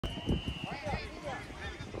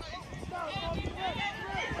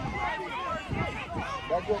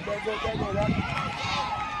Back up, Rocky.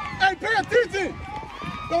 Hey, pay attention.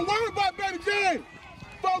 Don't worry about Baby James.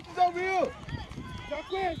 Focus over here.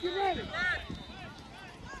 Jacqueline, get ready.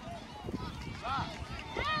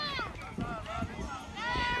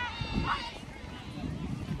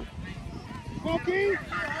 Come on, King.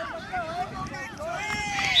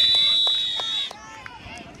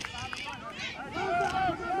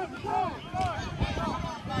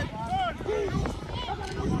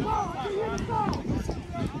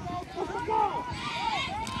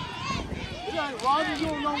 Roger, you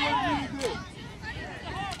don't know what it is.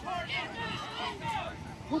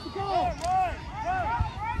 What's the call?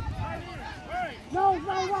 No, it's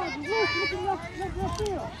not Roger. Lucy, look at left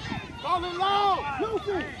field. Call it loud.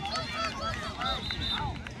 Lucy.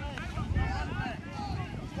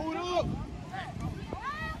 Pull it up.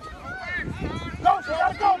 Go, she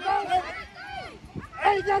gotta go.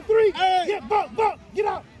 Hey, you got three. Hey. Get Buck. Get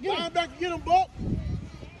out. Get him. Back and get him, Buck.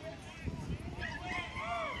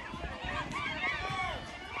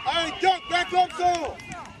 Hey, Duck, back up some.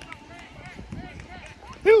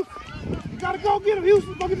 Houston, you gotta go get him.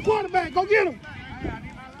 Houston, go get the quarterback. Go get him.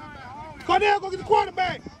 Cordell, go get the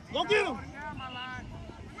quarterback. Go get him.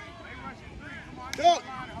 Duck,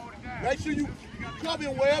 make sure you cover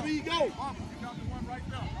him wherever he goes.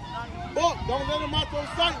 Buck, don't let him out your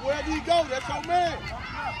sight wherever he goes. That's your man.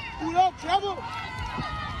 Pull up, Trevor.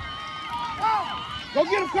 Go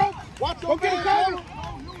get him, coach. Watch Go your get him, man, coach.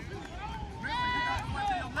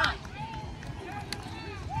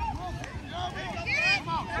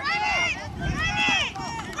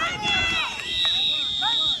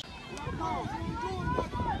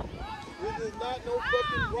 This is not no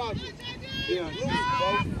fucking Roger. Yeah, lose,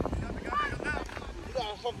 bro. You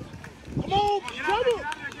gotta fucking... Come on, Trevor.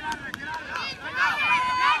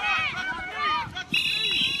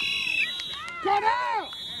 Cut out!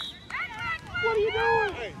 What are you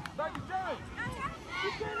doing? Hey, back to James. You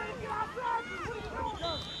can't even get outside. What are you doing?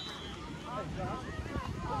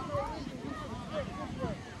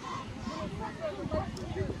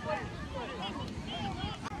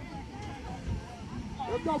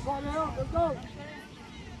 Let's go, Cordell. Let's go.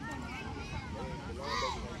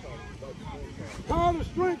 Call the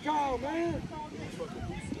strength call, man.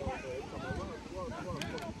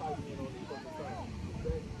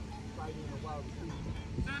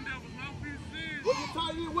 What you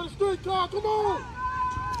tight in with a strength call? Come on.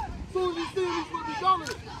 As soon as you see him, he's supposed to be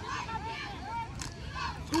dominant.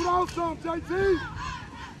 Scoot out some, JT.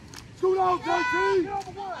 Scoot out, JT.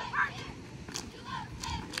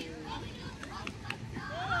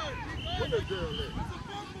 What that girl at?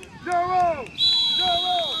 Zero!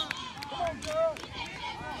 Come on, girl.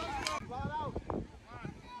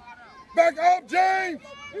 Back up, James!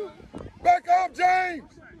 Back up, James!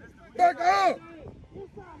 Back up!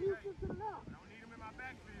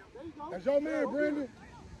 That's your man, Brendan.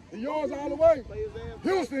 And yours all the way.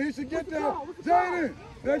 Houston, he should get there. Jaden,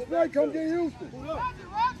 next play, come get Houston. Pull up,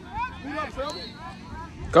 Trevor.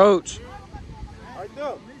 Coach. Right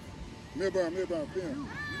there. Midburn, pin.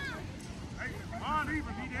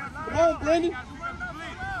 Come on, Brendan.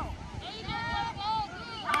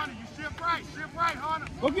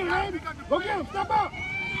 Go get him, baby. Go get him. Step up.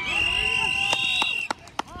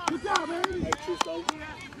 Good job, baby.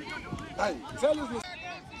 Hey, tell us this.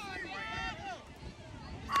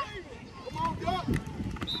 Come on, Duck.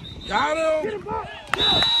 Got him. Get him, Buck.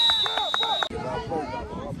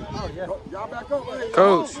 Y'all back up. Hey,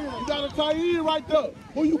 Coach. You got a tight end right there.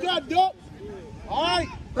 Who you got, Duck? All right,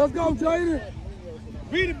 let's go, Jaden.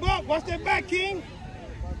 Beat it, Buck. Watch that back, King.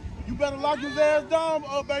 You better lock his ass down,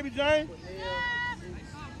 Baby James.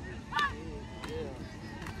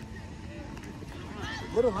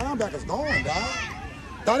 Where the linebackers going, dog?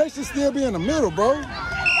 Thought they should still be in the middle, bro.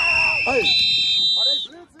 Hey. Are they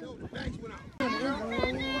blitzing?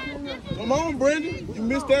 Come on, Brendan. You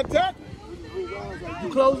missed that tackle. You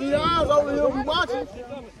closing your eyes over here. We watching.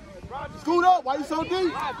 Scoot up. Why you so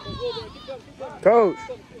deep? Coach.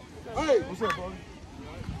 Hey. What's up, bro?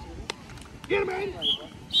 Get him, man.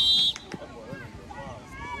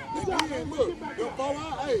 Look, them 4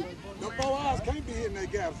 eyes, hey, them 4 eyes can't be hitting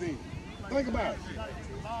that gaps in. Think about it.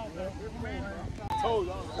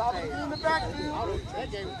 Stop it in the backfield.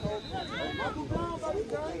 That game was cold.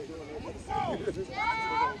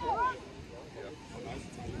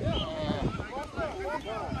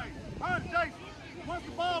 Once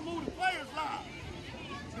the ball moves, the players live.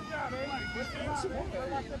 Good job, man.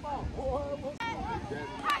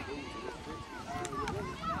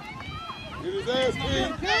 Get his ass,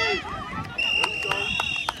 King.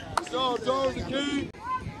 Let's go, Jones and King.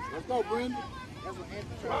 Let's go, Brendan.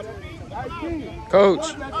 Coach.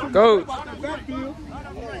 Coach.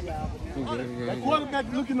 That quarterback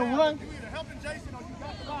looking to run.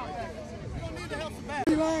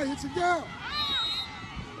 Line, hit your gap.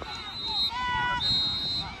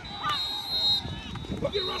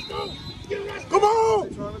 Get Roscoe! Get Roscoe! Come on!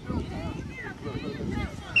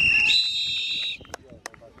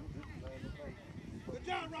 Good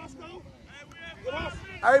job, Roscoe.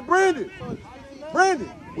 Hey, Brandon.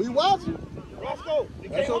 Brandon, we watching? Roscoe,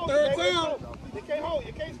 That's your third time. You can't hold.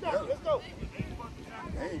 You can't stop. Let's go.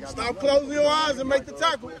 Stop closing your eyes and make the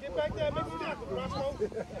tackle. Get back there and make the tackle, Roscoe.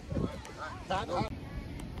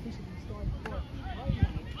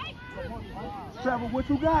 Trevor, what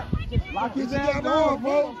you got? Lock Hit his your ass gap down, hard,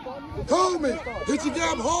 bro. bro. Coleman, hit your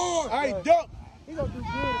gap hard. Hey, duck.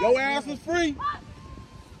 Your ass is free.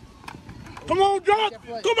 Come on, duck.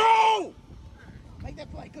 Come on. Make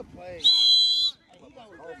that play. Good play.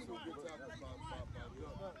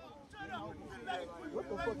 What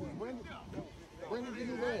the fuck is Brandon? Brandon, give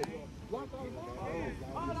me that.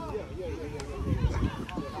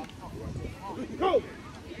 Go.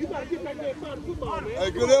 You gotta get back there and find the football, man.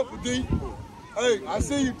 Hey, good effort, D. Hey, I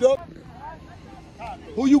see you, Duck.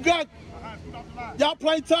 Who you got? Y'all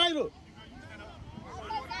play tighter.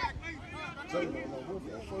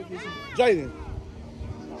 Jaden.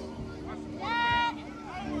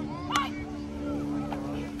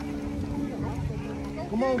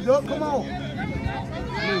 Come on, Duck. Come on.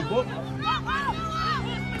 Come on, Buck.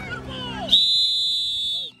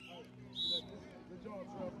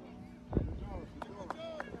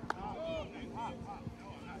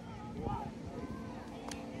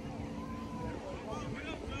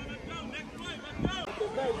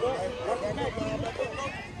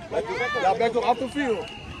 Y'all back up off the field.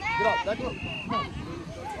 Get up, back up.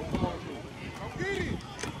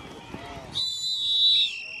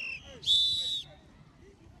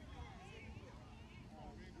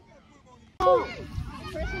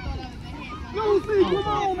 Lucy, come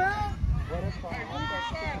on, man.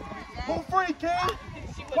 Go free, King.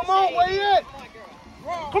 Come on, where you at?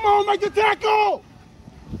 Come on, make the tackle.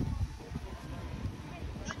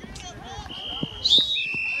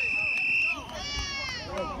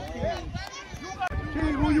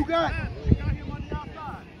 King, who you got?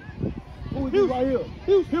 Who is right here?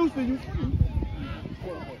 Houston, you.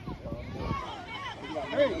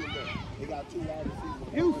 Hey, They got 2 wide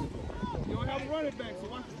receivers. Houston. You don't have a running back, so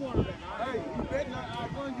watch the quarterback. Hey, you better not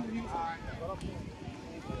outrun you, Houston.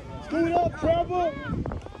 Scoot up, Trevor.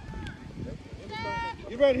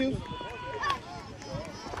 You ready, Houston?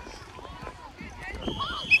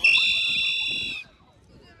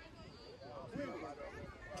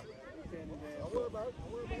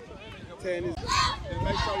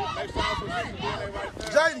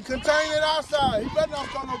 Jaden, contain it outside. He better not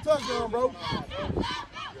score no touchdown, bro.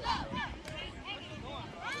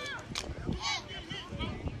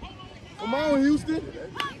 Come on, Houston.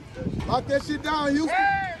 Lock that shit down, Houston.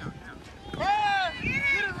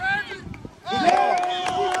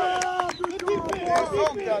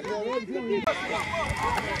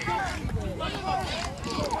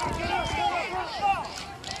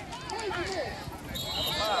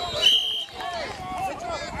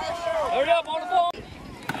 Hurry up on the ball.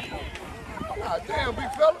 God damn,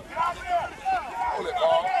 big fella. Hold it,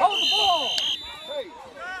 ball. Hold the ball. Hey,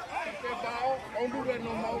 keep that ball. Don't do that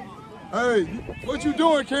no more. Hey, what you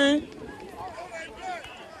doing, King?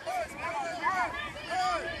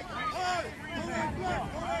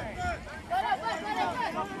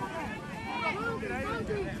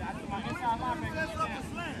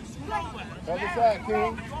 Other side,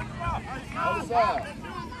 King. Other side.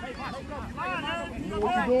 You know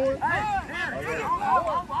what you're doing?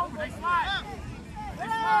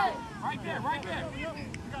 Right there, right there.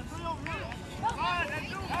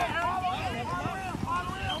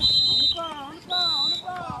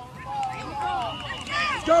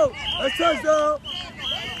 Let's go. Let's touchdown.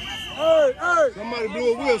 Hey, hey. Somebody blew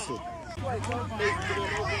a whistle.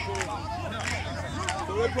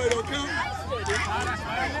 So that play don't count?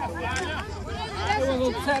 They want to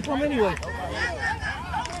go tackle him anyway.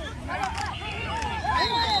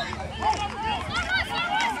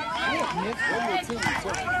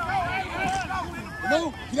 No,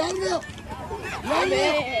 get out of there. Get out of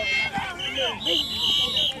there.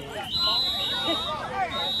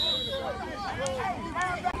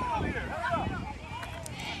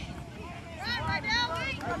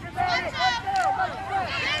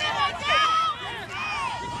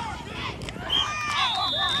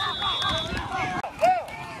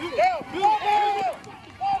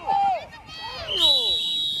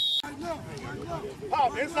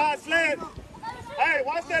 Inside slant. Hey,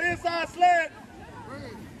 watch that inside slant.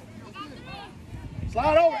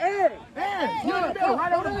 Slide over, Aaron. Aaron, yeah,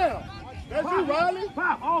 right over there. That's you, Riley.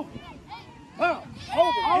 Pop, over. Pop,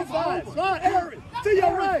 over, inside. Slide, Aaron, to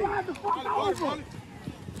your right. Slide the fuck over.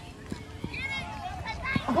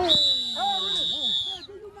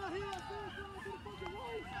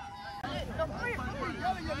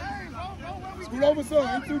 Scoot over,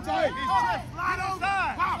 son. He's too tight. Slide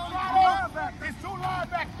outside. Pop, slide over. It's too long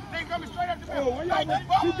back. They coming straight up the middle. Oh, where y'all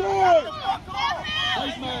keep going.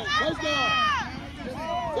 Nice, man. Touchdown.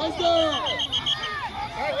 Touchdown.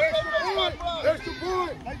 Extra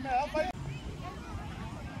point.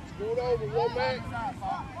 Scoot over, one man.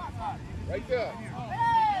 Right there.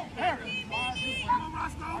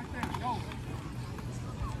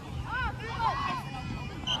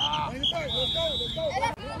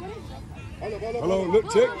 Hold on, look,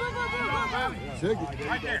 check. Check it.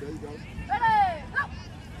 Right there. There you go.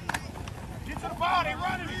 Get to the ball, they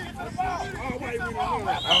running. Get to the ball.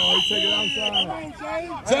 Oh, he take it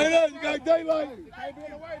outside. Taylor, you got daylight. Can't be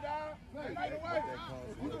in the way, dog. Can't be in the way.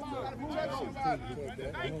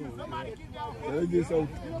 They get so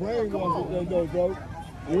brainwashed with that though, bro.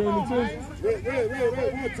 We're in the two. Real.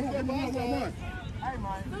 1-2.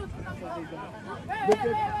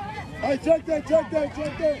 Hey, check that.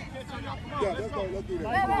 Yeah, let's go. Let's do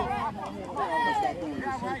that.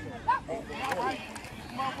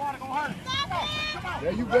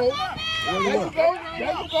 There you go.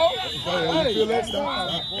 Hey, feel that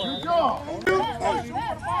stuff. Good job.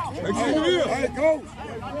 Make sure you're here. Hey, go.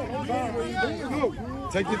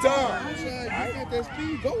 Take your time. You got that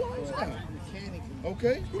speed, go outside.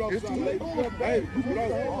 Okay. It's too late. Hey,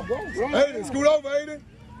 Aiden, scoot over, Aiden.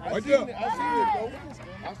 Right there. I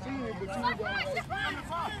seen it, but you was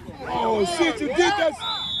Oh, shit, you did that.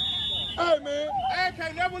 Hey, man. Hey,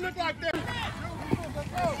 can't never look like that.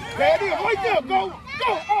 There it is, right there. Go.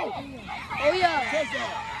 Oh, yeah.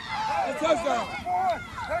 Touchdown. Touchdown.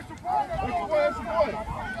 Extra point.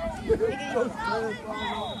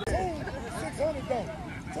 600 though.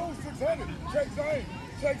 2-600.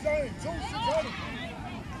 Check Zane. 2-600.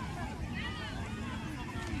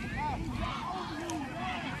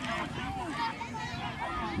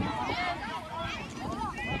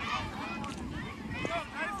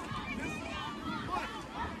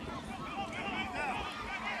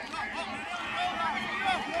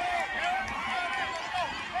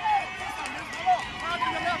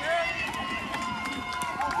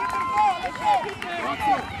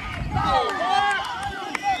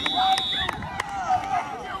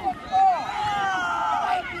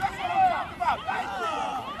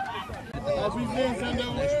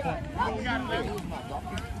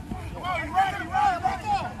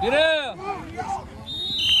 Get out!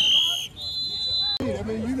 I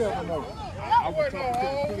mean, you never know. I was talking to the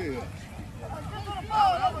player.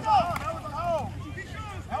 That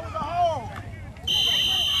was a hole.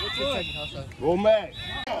 Go Max.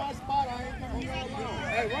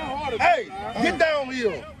 Hey, get down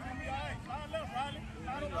here.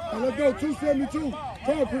 Hey, let's go, 272.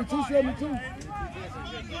 Concrete, 272.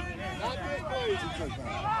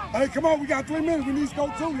 Hey, come on, we got 3 minutes. We need to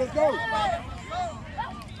go 2. Let's go. Go.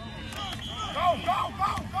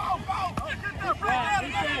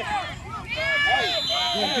 Hey,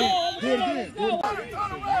 do it again. Oh,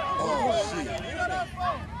 shit.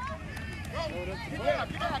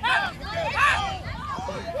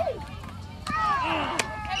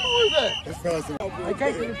 Who is that? It's fast. Look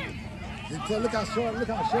how short he is.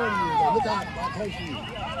 Look how close he is.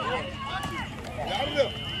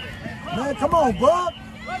 Man, come on, Buck.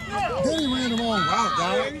 Then he ran the wrong route,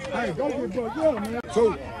 guys. Hey, go get Buck. Yeah, man.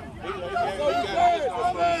 2.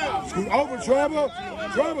 Scoot over, Trevor.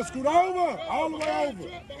 Trevor, scoot over. All the way over.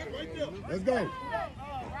 Let's go.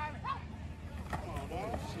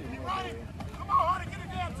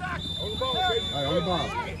 Hey, on the ball.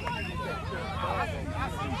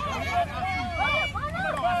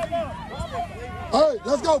 Hey,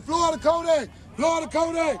 let's go. Florida Kodak.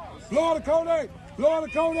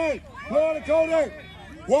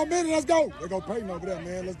 1 minute, let's go. There go Peyton over there,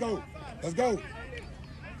 man. Let's go.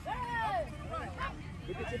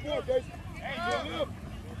 Look at your boy, Jason.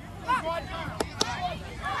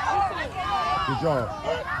 Good job.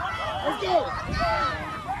 Let's go.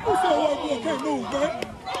 Who said white boy can't move, man?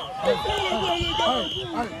 Hey,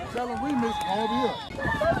 tell him remix over here.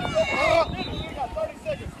 You got 30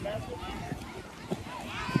 seconds, Master.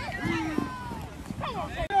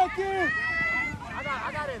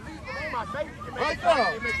 I got at least my safety to make it.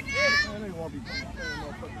 Man, they won't be playing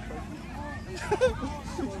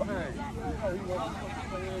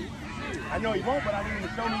I know he won't, but I need him to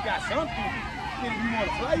show me he got something. If you want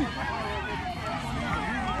to play.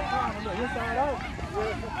 inside out.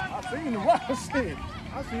 I seen the rock shit.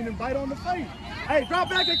 I seen him bite on the face. Hey, drop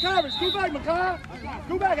back in coverage. Scoot back, McCall.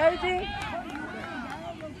 Scoot back, Adrian.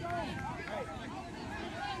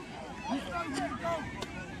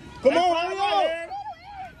 Come on, hurry up.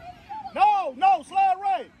 No, slide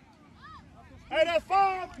right. Hey, that's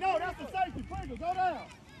 5. No, that's the safety. Pringle, go down.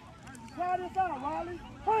 Slide inside, Riley.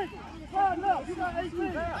 Pringle, slide left. You got 18.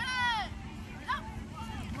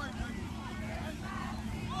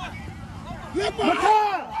 Flip on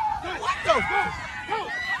McCall. Go.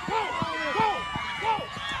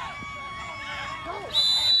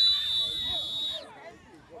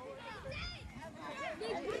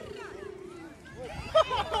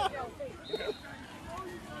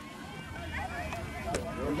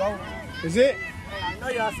 Is it? I know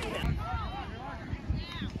y'all see that.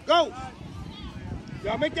 Go!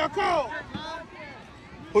 Y'all make y'all call.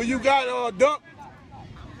 Who you got, Duck?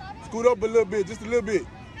 Scoot up a little bit, just a little bit.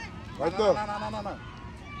 Right there. No.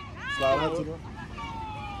 Slide right to them.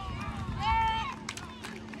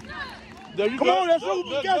 Come on, that's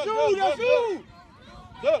you. That's you.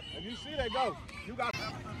 Look, if you see that, go. You got.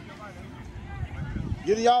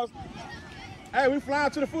 Get y'all. Hey, we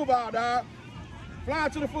flying to the football, dog.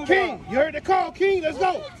 Flying to the football. King, you heard the call, King. Let's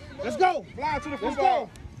go. Flying to the football.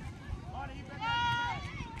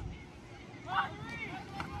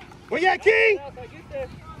 Where you at, King? There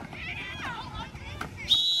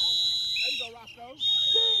you go, Roscoe.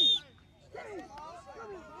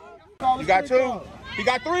 You got 2. He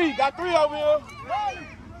got 3. Got 3 over here.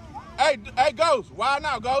 Hey, Ghost. Wide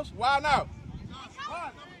now, Ghost. Wide now.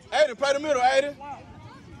 Aiden, play the middle, Aiden.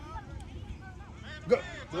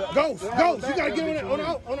 Ghost. You gotta get on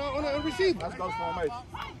the receiver. That's Ghost formation.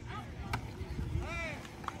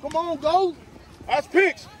 Come on, Ghost. That's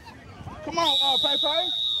picks. Come on, Pay.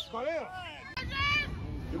 Come in.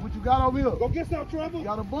 Look what you got over here. Go get some trouble. You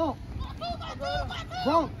got a bump.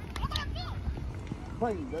 Bump.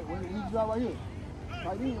 Wait, when you got right here.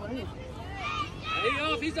 Right here.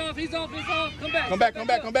 He's off. Come back.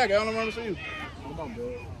 Come back. I don't remember to see you. Come on,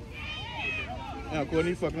 bro. Yeah,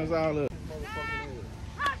 Courtney fucking us all up.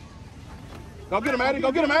 Go get him, Addy.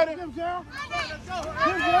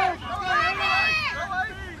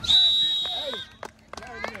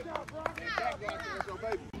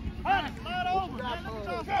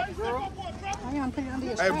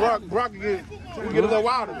 Hey, Brock, get a little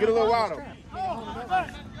wilder.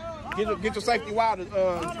 Get your safety wilder,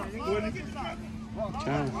 Courtney.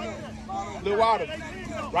 Little wilder.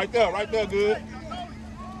 Right there, good.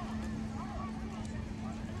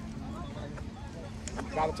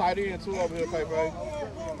 Got a tight end too over here, Pepe.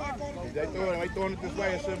 They throwing it this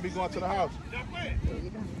way, it shouldn't be going to the house.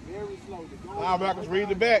 Linebackers, read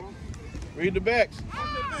the back. Read the backs.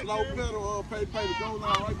 Slow pedal, Pepe, the goal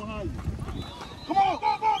line right behind you. Come on, go!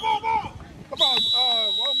 Come on,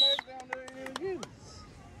 one man down there again.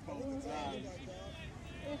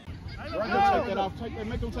 Take that off.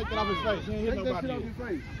 Make him take that off his face. He ain't hit nobody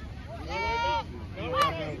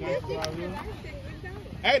yet.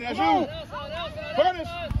 Hey, that's you. Furnace.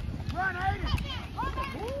 Run,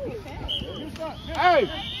 hey.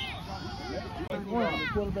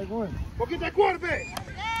 Go get that quarterback.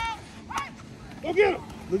 Go get him.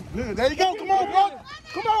 There you go. Come on, bro.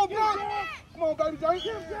 Come on, baby Jane.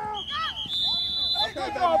 Okay,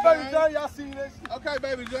 come on, baby Jane. Y'all see this? Okay,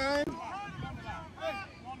 baby Jane.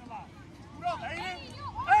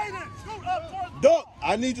 Duck,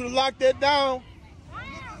 I need you to lock that down.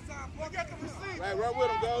 Right with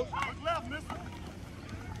him, go.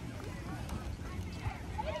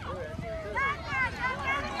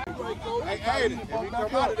 Hey, Aiden, if you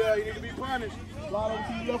come out of there, you need to be punished. Slide over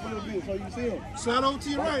to your left a little bit so you see him. Slide over to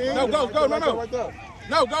your right. No, go. Right there.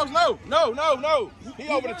 No, Ghost, no. He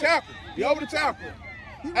over the tackle.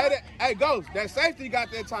 Hey, Ghost, that safety got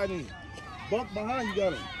that tight end. Bump behind you,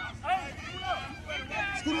 got him.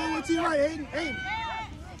 Scoot over to your right, Aiden.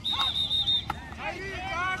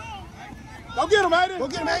 Go get him, Aiden.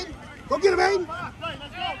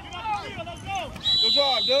 Good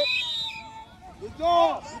job, Duck. Good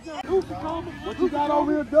job. What you got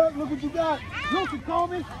over here, Duck? Look what you got. Lucy, call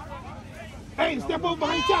me. Hey, step over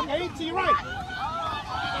behind Chuck. Hey, to your right.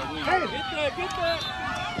 Hey. Get that.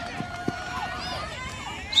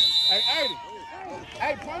 Hey, Aiden.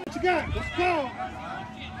 Hey, play what you got. Let's go.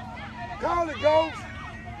 Call it, Ghost.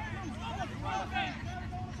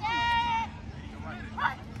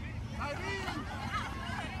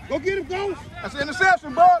 Go get him, Ghost. That's an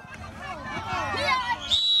interception, bud.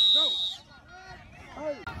 Go.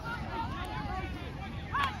 Hey.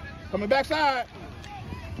 Coming backside.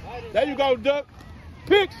 There you go, Duck.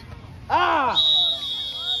 Picks. Hey,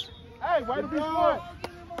 way to be smart.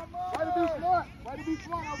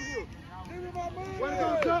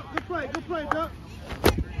 play, Duck.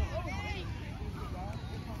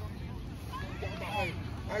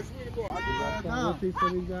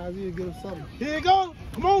 Here you go.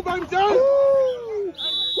 Come on, baby John. Woo! Woo!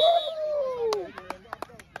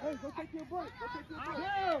 Hey, go take your break. Go take your break.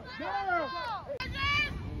 Yeah.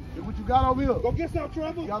 Look what you got over here. Go get some,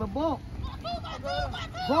 Trevor. You got a bump.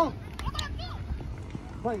 Bump.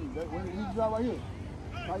 Play. He's right here.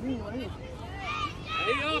 Right here.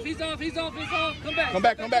 He's off. Come back. Come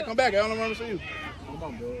back. I don't want to see you. Come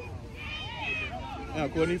on, bro. Yeah,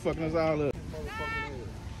 Courtney fucking us all up.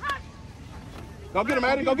 Go get him,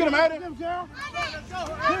 Eddie. Go get him, Eddie.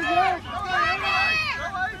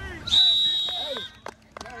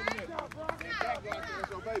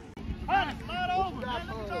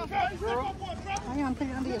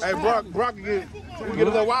 Hey, Brock, get a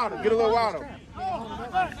little wilder. Get a little wilder.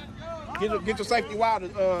 Get your safety wilder,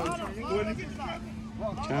 Courtney.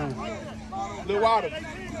 Little wilder.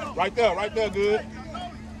 Right there, good.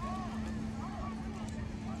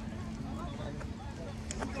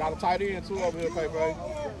 Got a tight end too over here, baby.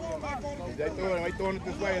 They throwing it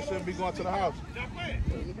this way, it shouldn't be going to the house.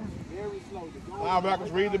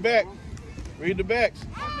 Linebackers, read the back. Read the backs.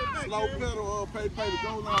 Slow pedal, pay the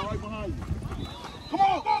goal line right behind you. Come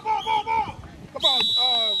on, Come on,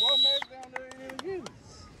 one man down there in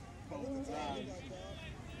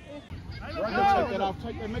Take that off.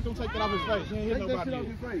 Make him take that off his face. He ain't hit nobody. Take that shit off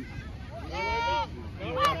his face.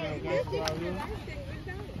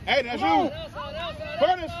 Hey, that's you.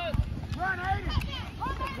 Curtis. Run,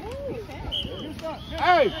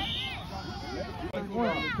 Hey.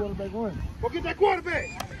 Quarterback one. Go get that quarterback.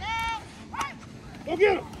 Go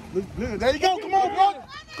get him. There you go. Come on, bro.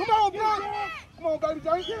 Come on, baby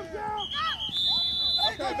Jane.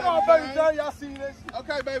 Okay, come on, baby John. Y'all see this?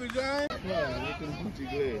 Okay, baby Jane.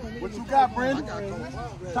 What you got, Brandon?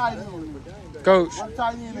 Tight end. Coach. What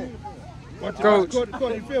tight end is? Coach.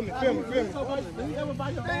 Cody, film me.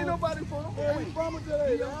 Ain't nobody for him.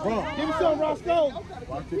 Give me some, Roscoe.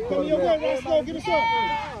 Come your way, Roscoe. Give me some.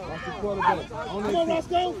 Come on,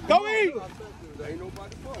 Roscoe. Go eat.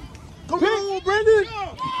 Come on, Brandon.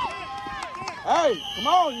 Hey, come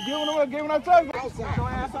on. You giving that touch. Get your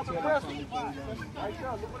ass up the press. Right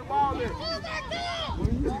there. Look where the ball is.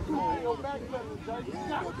 No back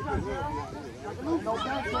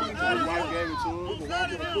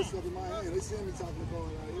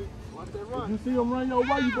If you see him run your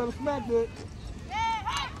way, you better smack that.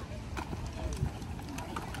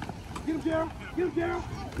 Get him down. You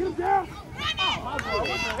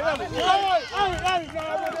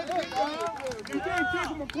can't take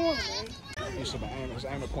him a corner, man. It's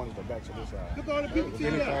aim the corner to back to this side. Look at all the people to If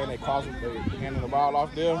anything, they cross it, they handing the ball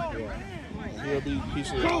off there. Yeah. He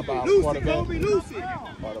should about Kobe, Lucy.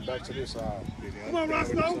 Or the back to this side. Come on,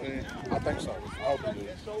 Roscoe. I think so. I hope it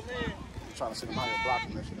is. I'm trying to sit him out here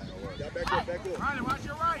blocking that shit ain't gonna work. Back up. Riley, watch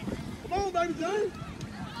your right. Come on, baby Jane.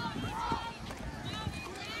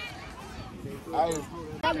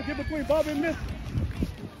 Riley, get between Bobby and Missy.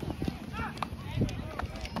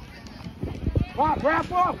 Pop,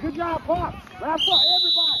 wrap up. Good job, Pop. Wrap up,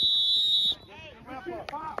 everybody. Wrap up.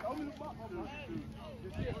 Pop. Don't be the Pop.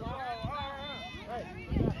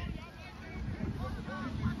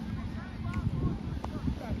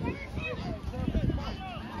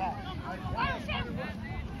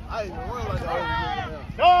 I ain't even run like that.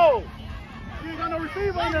 No! You ain't got no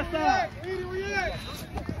receiver on that side.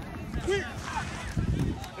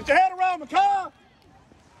 Get your head around, Makai.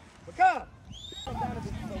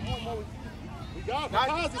 We got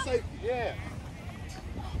Makai's the safety. Yeah.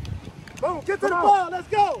 Boom, get to the ball. Let's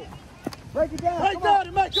go. Break it down. Break down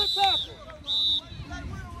and make good tackle.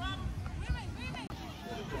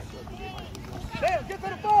 Damn, get to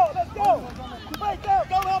the ball. Let's go. Break down.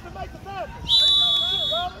 Go up and make the tackle.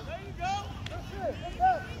 There you go. That's it.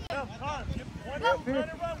 That's it. One up, run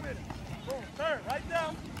and run with it. Boom, turn, right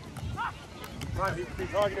down. Right, he's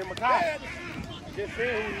targeting Makai. Just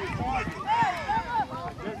saying who he was targeting.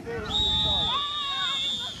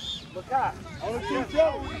 Makai. On the two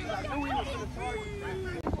Joe.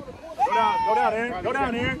 Go down, Aaron. Go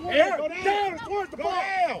down, Aaron. Aaron, go down towards the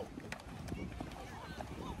ball.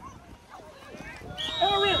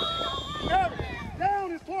 Aaron,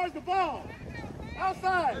 down is towards the ball.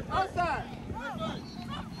 Outside.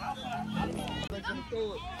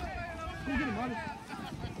 Come get him, buddy.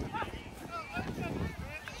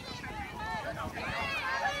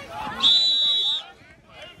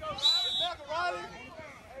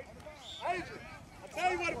 Adrian, I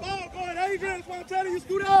tell you what, the ball going, Adrian. That's why I'm telling you,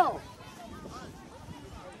 scoot out.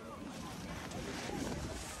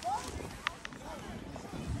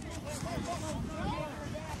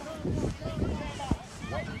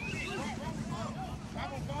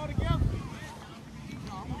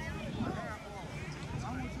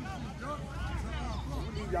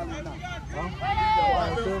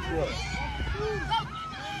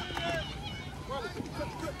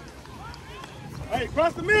 Hey,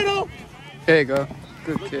 cross the middle. There you go.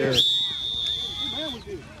 Good kid.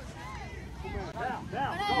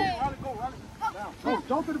 Down. Go, Riley. Down.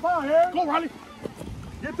 Go to the ball, Harry. Go, Riley.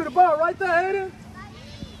 Get to the ball right there, Hayden.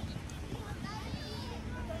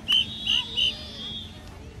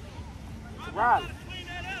 Riley.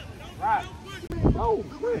 Go.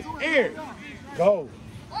 Here. Go.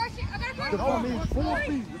 The ball means 4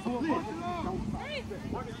 feet.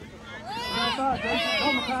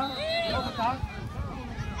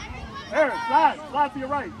 Aaron, slide to your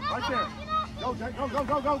right there.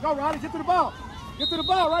 Go, Riley, get to the ball. Get to the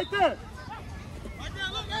ball right there.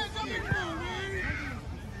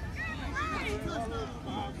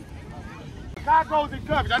 Guy goes in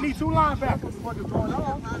coverage. I need 2 linebackers. What is going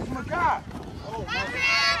on? That's my guy. Oh,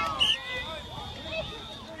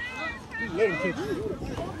 let him kick you.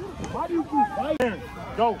 Why do you keep fighting?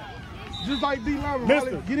 Go. Just like D-Line,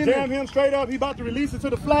 Mister, get in jam there. him straight up. He about to release it to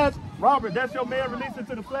the flash. Robert, that's your man. Release it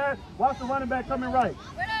to the flash. Watch the running back coming right.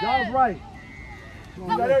 Y'all's right. You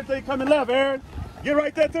got everything coming left, Aaron. Get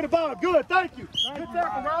right there to the ball. Good, thank you. Good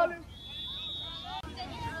tackle, Riley.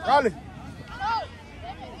 Riley.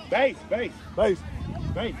 Base.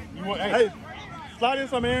 You want, hey, slide in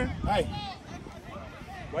some, Aaron. Hey.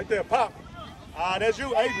 Right there, pop. That's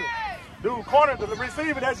you, Adrian. Dude, corner, the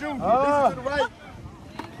receiver, that's you. Release it to the right.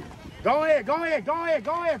 Go ahead.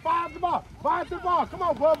 Five to the ball. Come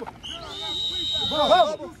on, Bubba.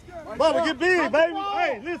 Bubba, get big, baby.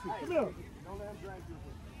 Hey, listen, come here. Don't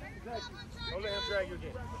let him drag you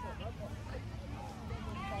again.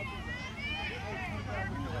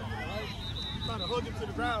 Trying to hook him to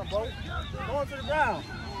the ground, bro. Going to the ground.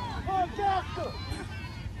 Come Jasper.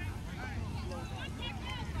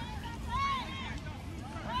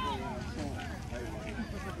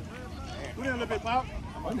 Put in a little bit, Pop.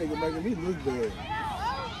 My nigga making me look bad.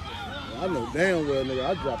 I know damn well, nigga,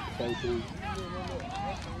 I dropped the 4-2.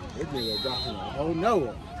 This nigga dropped him a whole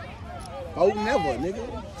never. Whole never, nigga.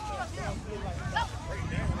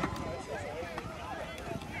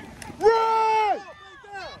 Right!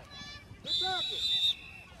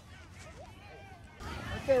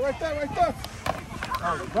 Right there.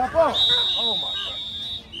 Drop off. Oh my God.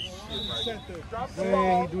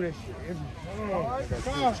 Man, he do that shit every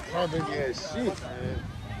time. Carbon ass shit, man.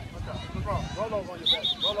 Roll over on your back.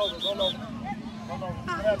 Roll over.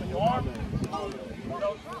 Grab your arm.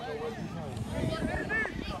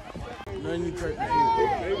 Man, you crazy.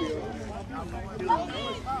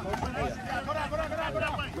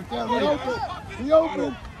 He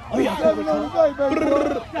open. Oh, yeah. 7 on the day, baby.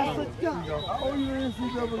 Oh, you didn't see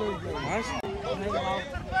 7 on the day.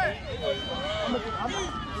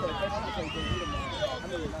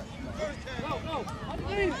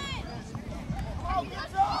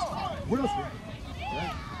 Wilson.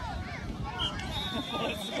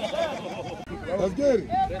 Let's get it.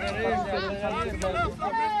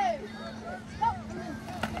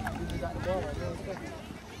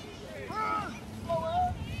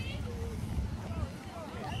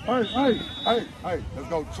 Hey, let's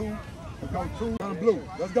go 2. Let's go 2 on the blue.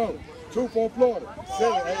 Let's go. 2 for Florida.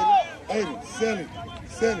 Sell it, Aiden.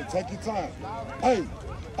 Sell it. Take your time.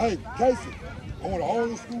 Hey, Casey. I want an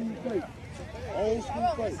old school face.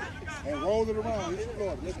 And roll it around. It's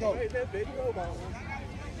Florida. Let's go.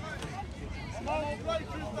 Come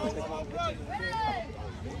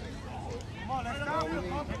on, let's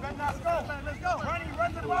go. Let's go.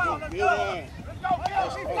 Run to the ball. Let's go.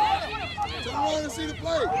 Turn around and see the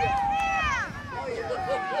play.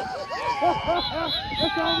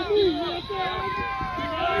 That's all we need, man.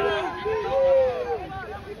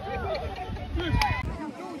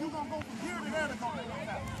 You gonna go from here to there to go there.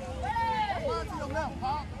 Line to your left,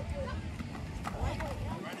 Pop.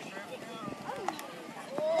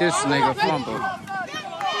 This nigga fumble.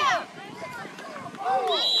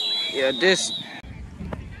 Yeah, this.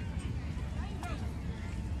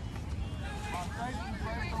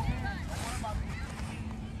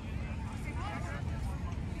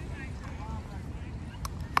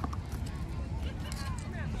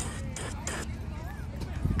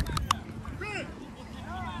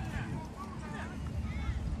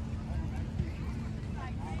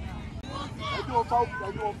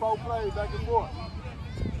 They doing 4 plays back and forth.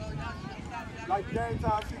 Like game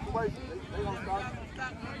time situation. They don't stop.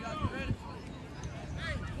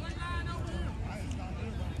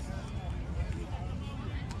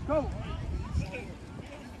 Go.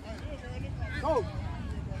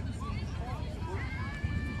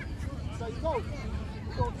 Say go.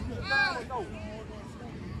 Go.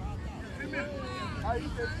 10 minutes. How you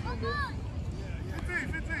said 10 minutes?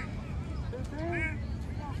 15. 15.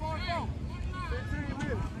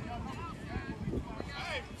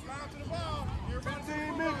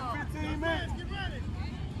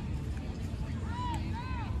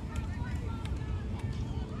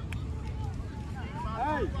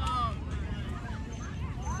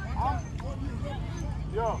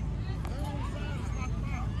 Yeah.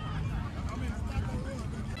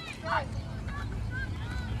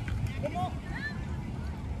 Come on.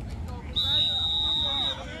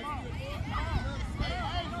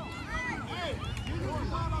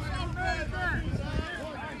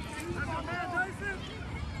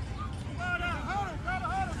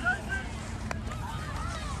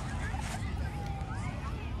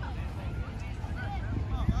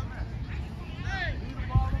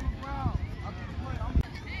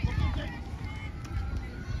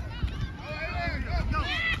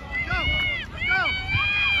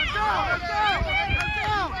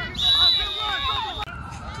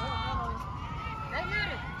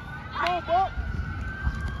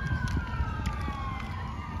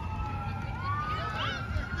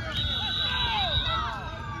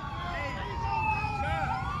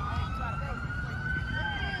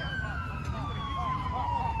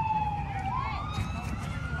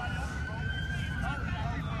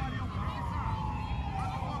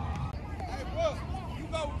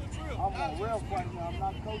 I'm on ref right now. I'm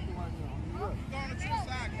not coaching right now. You go on the trip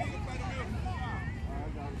side. Can you play the middle? All right, I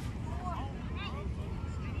got it.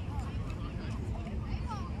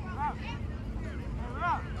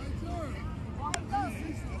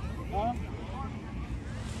 Huh?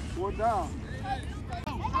 4 down.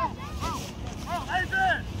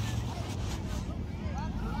 Adrian!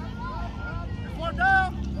 4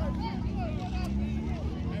 down.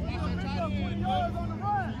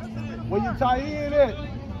 When you tie in it,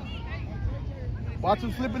 watch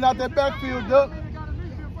him slipping out that backfield, Duck.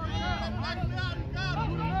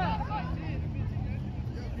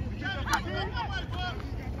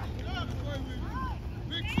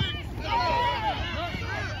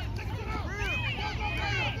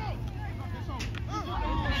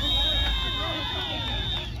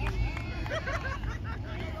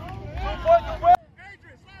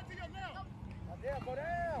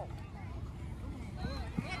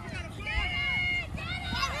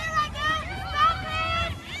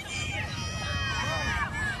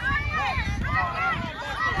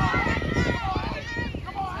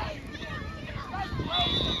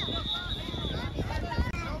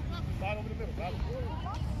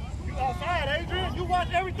 You outside, Adrian. You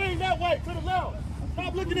watch everything that way, to the left.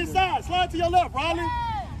 Stop looking inside. Slide to your left, Riley.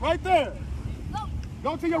 Right there.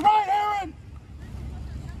 Go to your right, Aaron.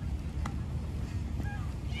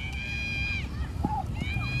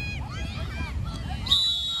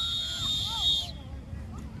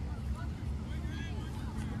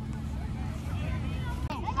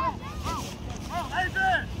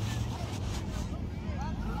 Adrian.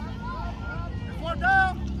 4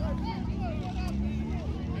 down.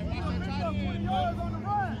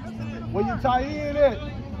 When you tie in it,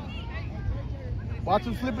 watch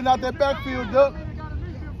him slipping out that backfield, Duck.